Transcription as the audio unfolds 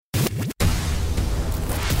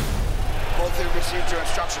received your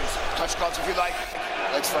instructions. Touch gloves if you like.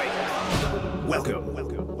 Let's fight. Welcome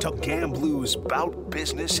to Gamblu's Bout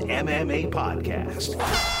Business MMA podcast.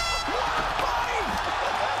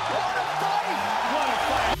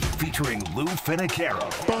 Featuring Lou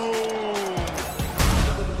Finocchiaro.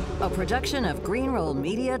 A production of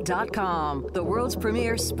GreenRollMedia.com, the world's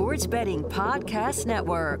premier sports betting podcast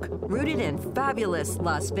network, rooted in fabulous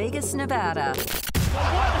Las Vegas, Nevada. 100%,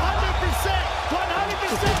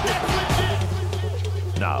 that's legit.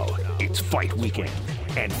 Now, it's fight weekend,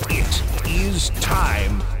 and it is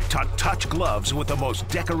time to touch gloves with the most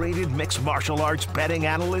decorated mixed martial arts betting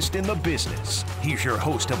analyst in the business. He's your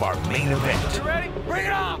host of our main event. You ready? Bring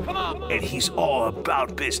it on, come on. And he's all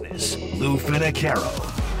about business, Lou Finocchiaro.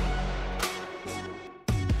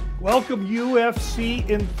 Welcome, UFC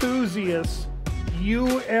enthusiasts.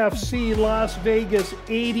 UFC Las Vegas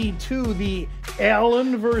 82, the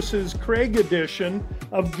Allen versus Craig edition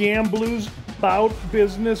of Gamblu's Bout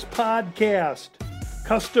Business podcast.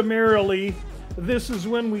 Customarily, this is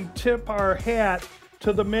when we tip our hat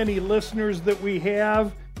to the many listeners that we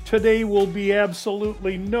have. Today will be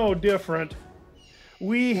absolutely no different.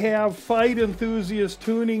 We have fight enthusiasts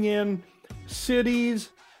tuning in, cities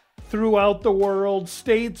throughout the world,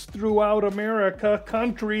 states throughout America,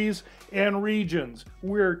 countries and regions.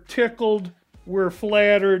 We're tickled, we're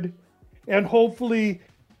flattered, and hopefully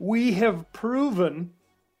we have proven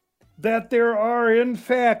that there are in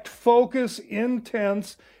fact focus,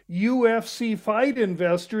 intense UFC fight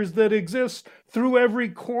investors that exist through every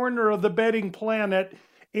corner of the betting planet.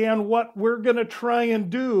 And what we're going to try and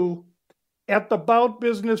do at the Bout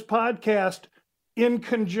Business podcast, in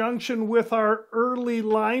conjunction with our early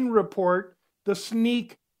line report, the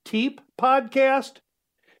Sneak Teep podcast,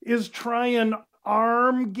 is try and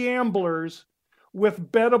arm gamblers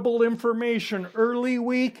with bettable information early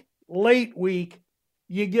week, late week.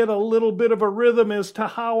 You get a little bit of a rhythm as to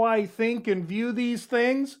how I think and view these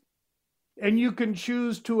things, and you can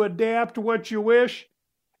choose to adapt what you wish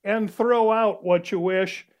and throw out what you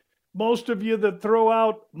wish. Most of you that throw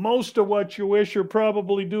out most of what you wish are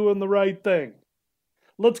probably doing the right thing.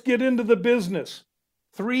 Let's get into the business.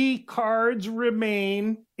 3 cards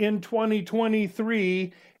remain in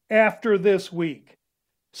 2023 after this week.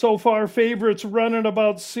 So far, favorites running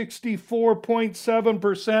about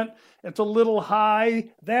 64.7%. It's a little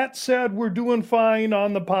high. That said, we're doing fine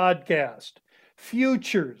on the podcast.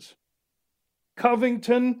 Futures.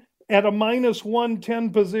 Covington at a minus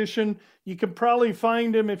 110 position. You can probably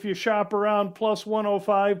find him if you shop around plus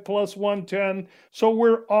 105, plus 110. So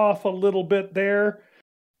we're off a little bit there.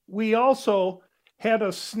 We also had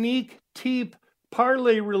a Sneak Teep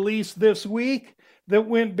parlay release this week that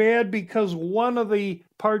went bad because one of the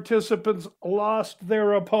participants lost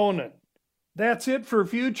their opponent. That's it for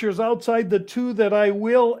futures outside the 2 that I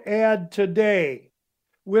will add today.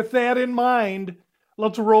 With that in mind,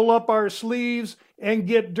 let's roll up our sleeves and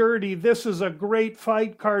get dirty. This is a great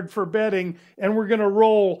fight card for betting, and we're going to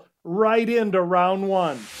roll right into round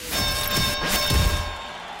 1.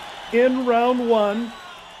 In round 1,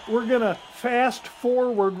 we're going to fast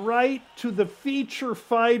forward right to the feature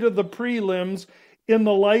fight of the prelims in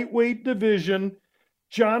the lightweight division.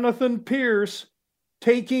 Jonathan Pierce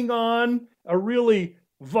taking on a really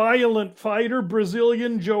violent fighter,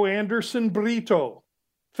 Brazilian Joanderson Brito.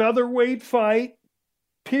 Featherweight fight.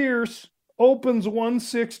 Pierce opens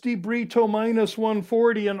 160, Brito minus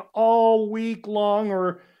 140, and all week long,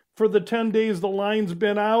 or for the 10 days the line's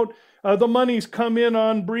been out, the money's come in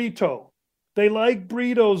on Brito. They like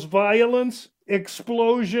Brito's violence,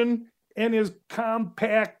 explosion, and his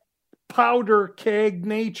compact powder keg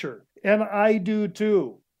nature. And I do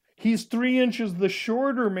too. He's 3 inches the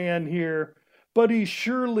shorter man here, but he's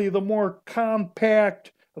surely the more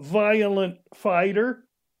compact, violent fighter.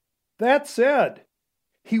 That said,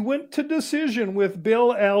 he went to decision with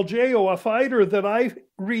Bill Algeo, a fighter that I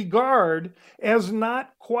regard as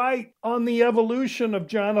not quite on the evolution of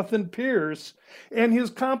Jonathan Pierce, and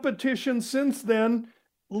his competition since then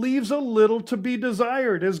leaves a little to be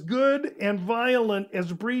desired. As good and violent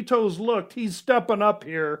as Brito's looked, he's stepping up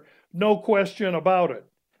here, no question about it.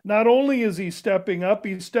 Not only is he stepping up,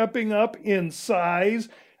 he's stepping up in size,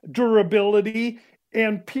 durability,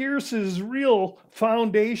 and Pierce's real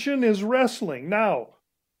foundation is wrestling. Now,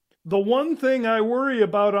 the one thing I worry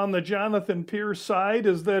about on the Jonathan Pierce side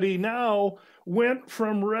is that he now went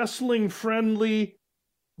from wrestling friendly,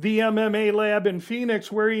 the MMA lab in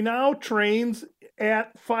Phoenix, where he now trains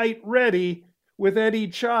at Fight Ready with Eddie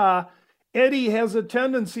Cha. Eddie has a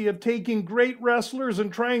tendency of taking great wrestlers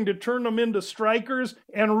and trying to turn them into strikers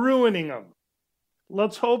and ruining them.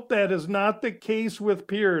 Let's hope that is not the case with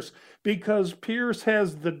Pierce, because Pierce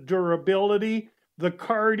has the durability, the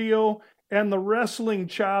cardio, and the wrestling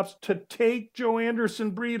chops to take Joe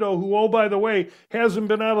Anderson Brito, who, oh, by the way, hasn't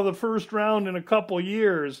been out of the first round in a couple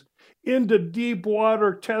years, into deep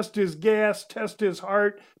water, test his gas, test his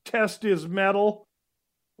heart, test his mettle.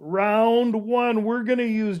 Round one, we're going to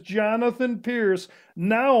use Jonathan Pierce,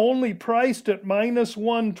 now only priced at minus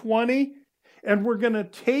 120, and we're going to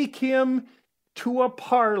take him to a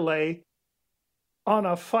parlay on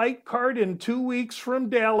a fight card in 2 weeks from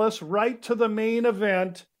Dallas, right to the main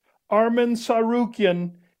event. Arman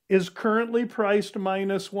Tsarukyan is currently priced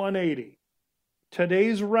minus 180.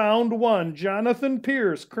 Today's round one, Jonathan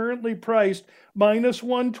Pierce, currently priced minus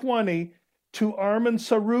 120 to Arman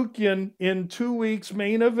Tsarukyan in 2 weeks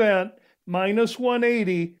main event, minus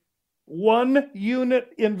 180. 1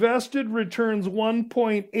 unit invested returns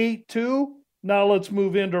 1.82. Now let's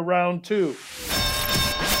move into round two.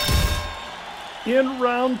 In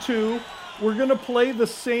round two, we're going to play the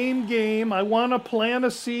same game. I want to plant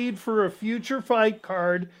a seed for a future fight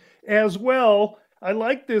card as well. I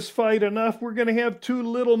like this fight enough. We're going to have two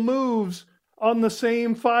little moves on the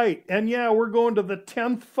same fight. And yeah, we're going to the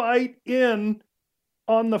 10th fight in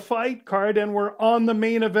on the fight card, and we're on the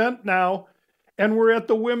main event now. And we're at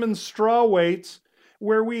the women's strawweights,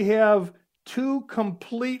 where we have two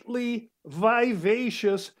completely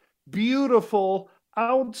vivacious, beautiful,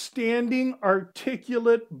 outstanding,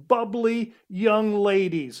 articulate, bubbly young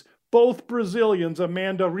ladies, both Brazilians,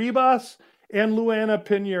 Amanda Ribas and Luana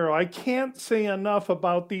Pinheiro. I can't say enough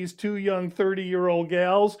about these two young 30-year-old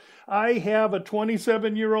gals. I have a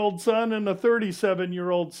 27-year-old son and a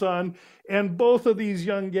 37-year-old son, and both of these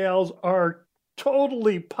young gals are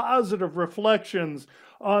totally positive reflections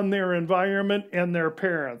on their environment and their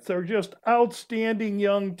parents. They're just outstanding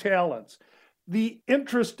young talents. The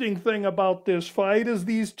interesting thing about this fight is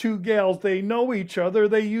these two gals, they know each other,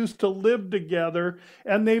 they used to live together,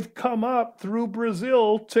 and they've come up through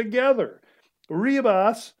Brazil together.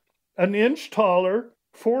 Ribas, an inch taller,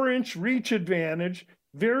 4-inch reach advantage,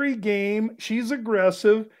 very game, she's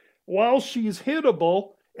aggressive, while she's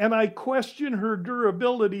hittable, and I question her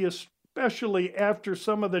durability, especially after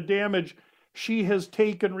some of the damage she has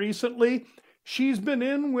taken recently. She's been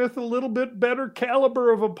in with a little bit better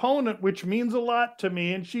caliber of opponent, which means a lot to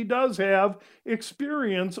me, and she does have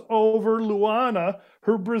experience over Luana,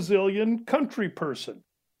 her Brazilian country person.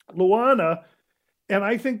 Luana, and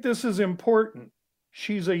I think this is important,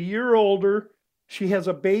 she's a year older, she has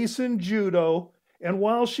a base in judo, and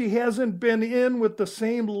while she hasn't been in with the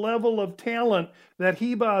same level of talent that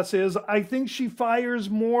Ribas is, I think she fires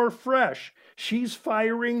more fresh. She's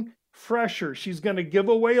firing fresher. She's going to give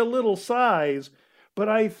away a little size, but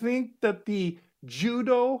I think that the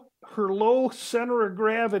judo, her low center of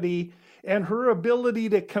gravity, and her ability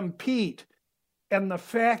to compete, and the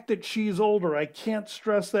fact that she's older, I can't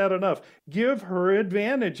stress that enough, give her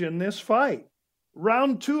advantage in this fight.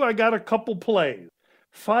 Round two, I got a couple plays.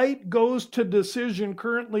 Fight goes to decision,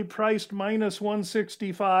 currently priced minus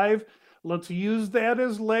 165. Let's use that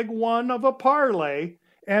as leg one of a parlay.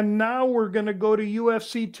 And now we're going to go to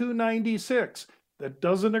UFC 296. That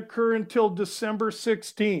doesn't occur until December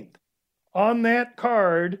 16th. On that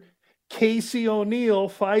card, Casey O'Neill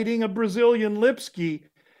fighting a Brazilian Lipski.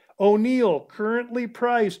 O'Neill currently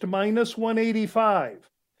priced minus 185.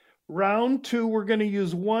 Round two, we're going to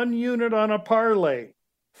use 1 unit on a parlay.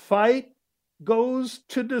 Fight goes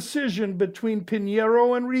to decision between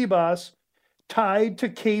Pinheiro and Ribas, tied to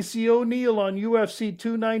Casey O'Neill on UFC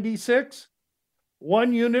 296.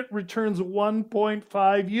 1 unit returns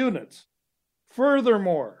 1.5 units.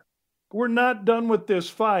 Furthermore, we're not done with this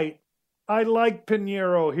fight. I like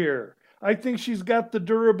Pinheiro here. I think she's got the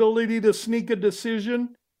durability to sneak a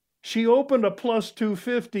decision. She opened a plus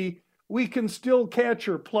 250. We can still catch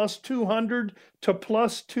her plus 200 to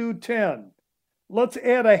plus 210. Let's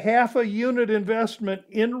add a half a unit investment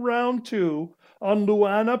in round two on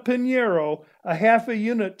Luana Pinheiro, a half a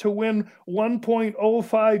unit to win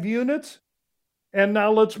 1.05 units. And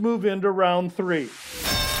now let's move into round three.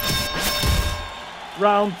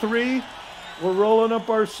 Round three, we're rolling up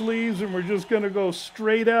our sleeves and we're just going to go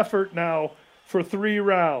straight effort now for 3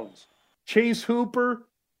 rounds. Chase Hooper,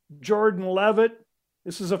 Jordan Levitt.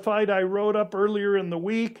 This is a fight I wrote up earlier in the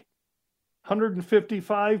week.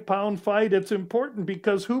 155-pound fight. It's important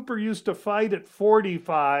because Hooper used to fight at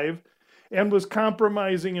 45 and was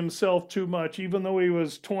compromising himself too much, even though he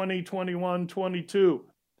was 20, 21, 22.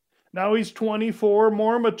 Now he's 24,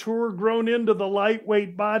 more mature, grown into the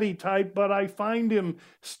lightweight body type, but I find him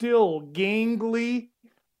still gangly,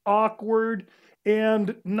 awkward,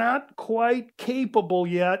 and not quite capable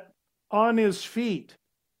yet on his feet.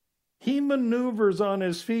 He maneuvers on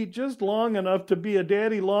his feet just long enough to be a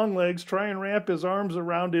daddy long legs, try and wrap his arms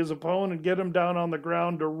around his opponent, get him down on the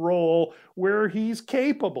ground to roll where he's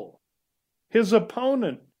capable. His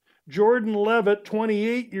opponent, Jordan Levitt,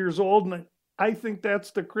 28 years old, and I think that's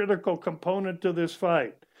the critical component to this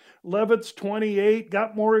fight. Levitt's 28,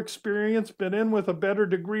 got more experience, been in with a better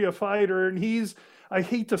degree of fighter, and he's, I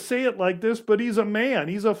hate to say it like this, but he's a man.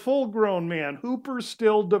 He's a full-grown man. Hooper's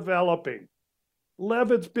still developing.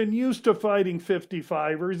 Levitt's been used to fighting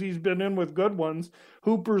 55ers. He's been in with good ones.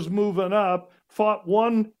 Hooper's moving up, fought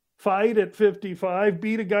one fight at 55,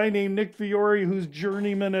 beat a guy named Nick Fiore who's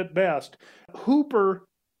journeyman at best. Hooper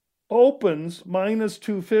opens minus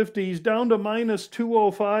 250. He's down to minus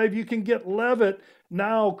 205. You can get Levitt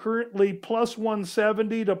now currently plus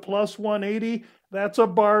 170 to plus 180. That's a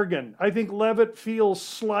bargain. I think Levitt feels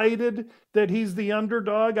slighted that he's the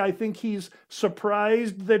underdog. I think he's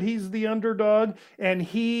surprised that he's the underdog. And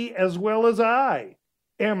he, as well as I,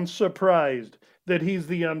 am surprised that he's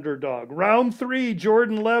the underdog. Round 3,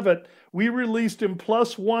 Jordan Levitt. We released him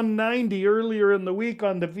plus 190 earlier in the week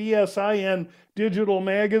on the VSIN digital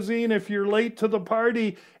magazine. If you're late to the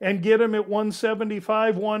party and get him at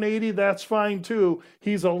 175, 180, that's fine too.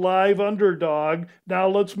 He's a live underdog. Now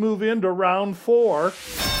let's move into round 4.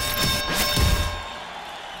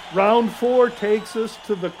 Round 4 takes us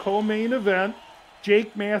to the co-main event.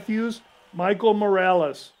 Jake Matthews, Michael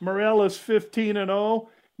Morales. Morales 15-0.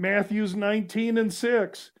 Matthews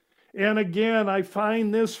 19-6. And again, I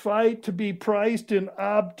find this fight to be priced in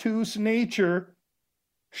obtuse nature.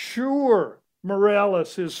 Sure,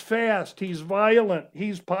 Morales is fast, he's violent,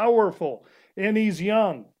 he's powerful, and he's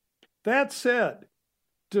young. That said,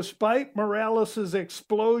 despite Morales'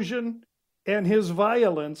 explosion and his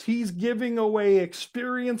violence, he's giving away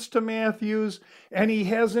experience to Matthews, and he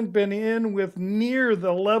hasn't been in with near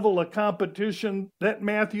the level of competition that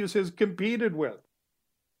Matthews has competed with.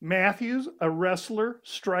 Matthews, a wrestler,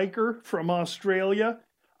 striker from Australia,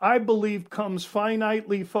 I believe comes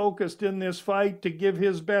finitely focused in this fight to give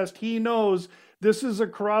his best. He knows this is a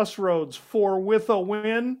crossroads, for with a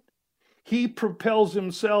win, he propels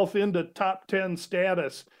himself into top 10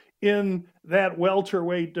 status in that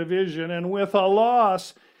welterweight division. And with a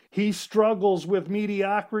loss, he struggles with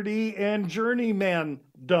mediocrity and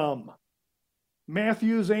journeyman-dom.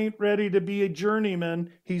 Matthews ain't ready to be a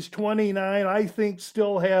journeyman. He's 29. I think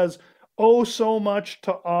still has so much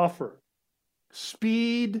to offer.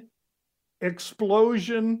 Speed,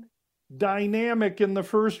 explosion, dynamic in the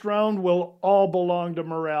first round will all belong to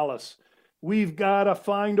Morales. We've got to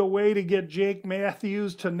find a way to get Jake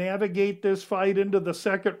Matthews to navigate this fight into the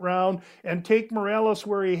second round and take Morales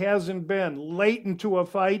where he hasn't been, late into a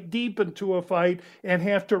fight, deep into a fight, and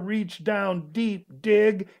have to reach down deep,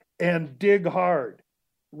 dig, and dig hard.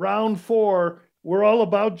 Round 4, we're all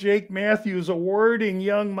about Jake Matthews awarding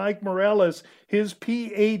young Mike Morales his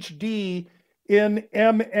PhD in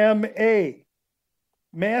MMA.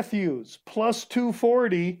 Matthews, plus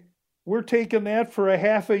 240. We're taking that for a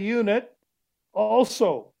half a unit.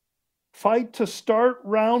 Also, fight to start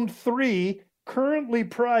round 3, currently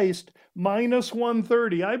priced minus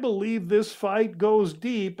 130. I believe this fight goes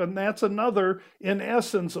deep, and that's another, in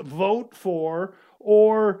essence, vote for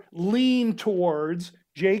or lean towards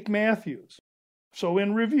Jake Matthews. So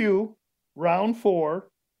in review, round 4,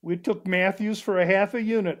 we took Matthews for a half a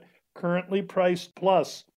unit, currently priced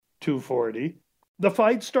plus 240. The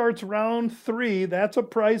fight starts round 3. That's a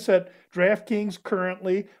price at DraftKings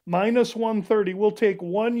currently, minus 130. We'll take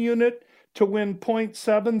 1 unit to win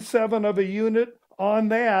 0.77 of a unit on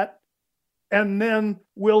that, and then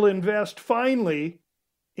we'll invest finally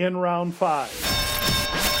in round 5.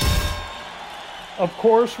 Of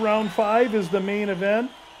course, round 5 is the main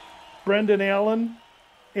event. Brendan Allen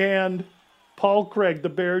and Paul Craig, the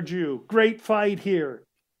Bear Jew. Great fight here.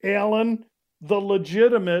 Allen, the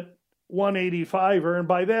legitimate 185er, and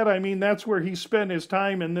by that I mean that's where he spent his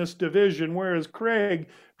time in this division, whereas Craig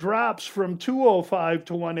drops from 205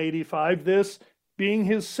 to 185, this being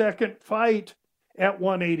his second fight at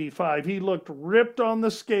 185. He looked ripped on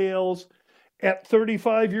the scales. At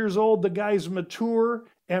 35 years old, the guy's mature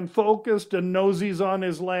and focused and knows he's on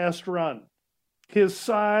his last run. His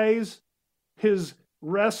size, his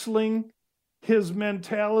wrestling, his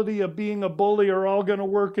mentality of being a bully are all going to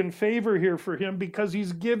work in favor here for him because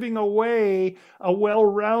he's giving away a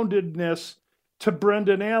well-roundedness to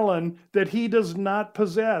Brendan Allen that he does not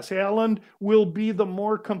possess. Allen will be the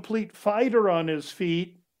more complete fighter on his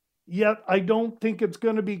feet, yet I don't think it's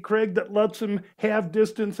going to be Craig that lets him have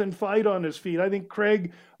distance and fight on his feet. I think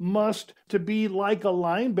Craig must to be like a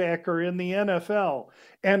linebacker in the NFL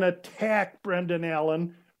and attack Brendan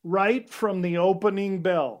Allen right from the opening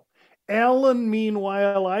bell. Allen,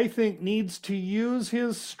 meanwhile, I think needs to use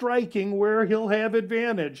his striking where he'll have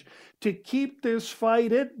advantage to keep this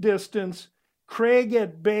fight at distance, Craig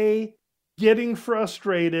at bay, getting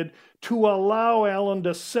frustrated, to allow Allen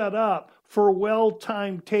to set up for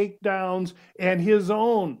well-timed takedowns and his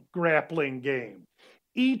own grappling game.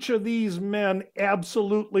 Each of these men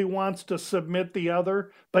absolutely wants to submit the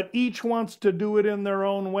other, but each wants to do it in their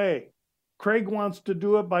own way. Craig wants to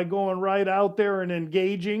do it by going right out there and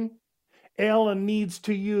engaging. Allen needs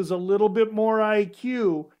to use a little bit more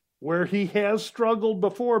IQ where he has struggled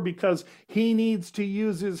before because he needs to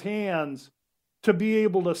use his hands to be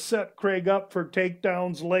able to set Craig up for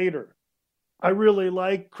takedowns later. I really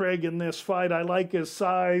like Craig in this fight. I like his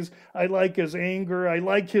size. I like his anger. I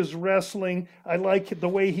like his wrestling. I like the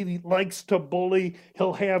way he likes to bully.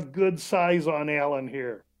 He'll have good size on Allen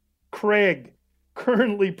here. Craig,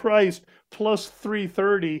 currently priced plus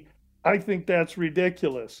 330. I think that's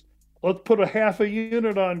ridiculous. Let's put a half a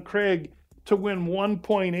unit on Craig to win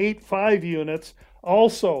 1.85 units.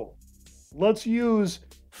 Also, let's use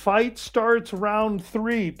fight starts round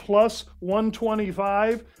 3 plus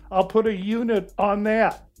 125. I'll put a unit on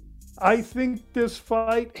that. I think this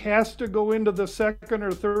fight has to go into the second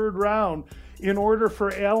or third round in order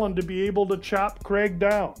for Allen to be able to chop Craig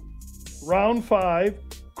down. Round 5,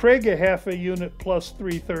 Craig a half a unit plus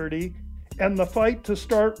 330, and the fight to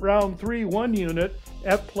start round 3, 1 unit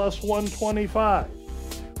at plus 125.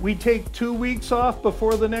 We take 2 weeks off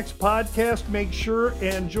before the next podcast. Make sure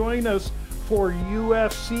and join us for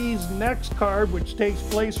UFC's next card, which takes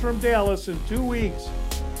place from Dallas in 2 weeks.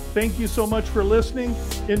 Thank you so much for listening.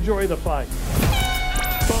 Enjoy the fight.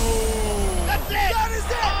 Boom! That's it! That is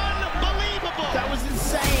it! Unbelievable! That was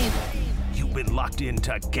insane! You've been locked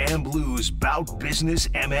into Gamblu's Bout Business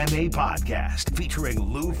MMA podcast featuring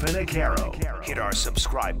Lou Finicaro. Hit our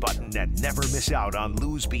subscribe button and never miss out on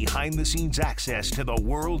Lou's behind-the-scenes access to the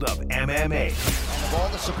world of MMA. Of all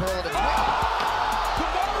the superlative. Oh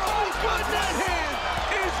my goodness! That hand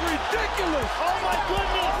is ridiculous! Oh my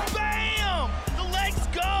goodness! Bam! The legs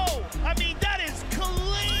go! I mean, that is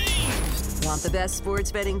clean! Want the best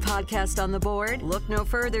sports betting podcast on the board? Look no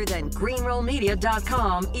further than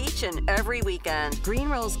greenrollmedia.com each and every weekend.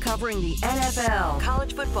 Greenroll's covering the NFL,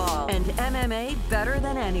 college football, and MMA better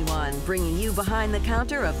than anyone, bringing you behind the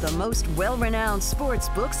counter of the most well-renowned sports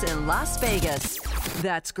books in Las Vegas.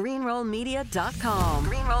 That's greenrollmedia.com.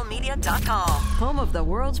 Greenrollmedia.com, home of the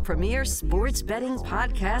world's premier sports betting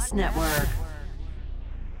podcast network.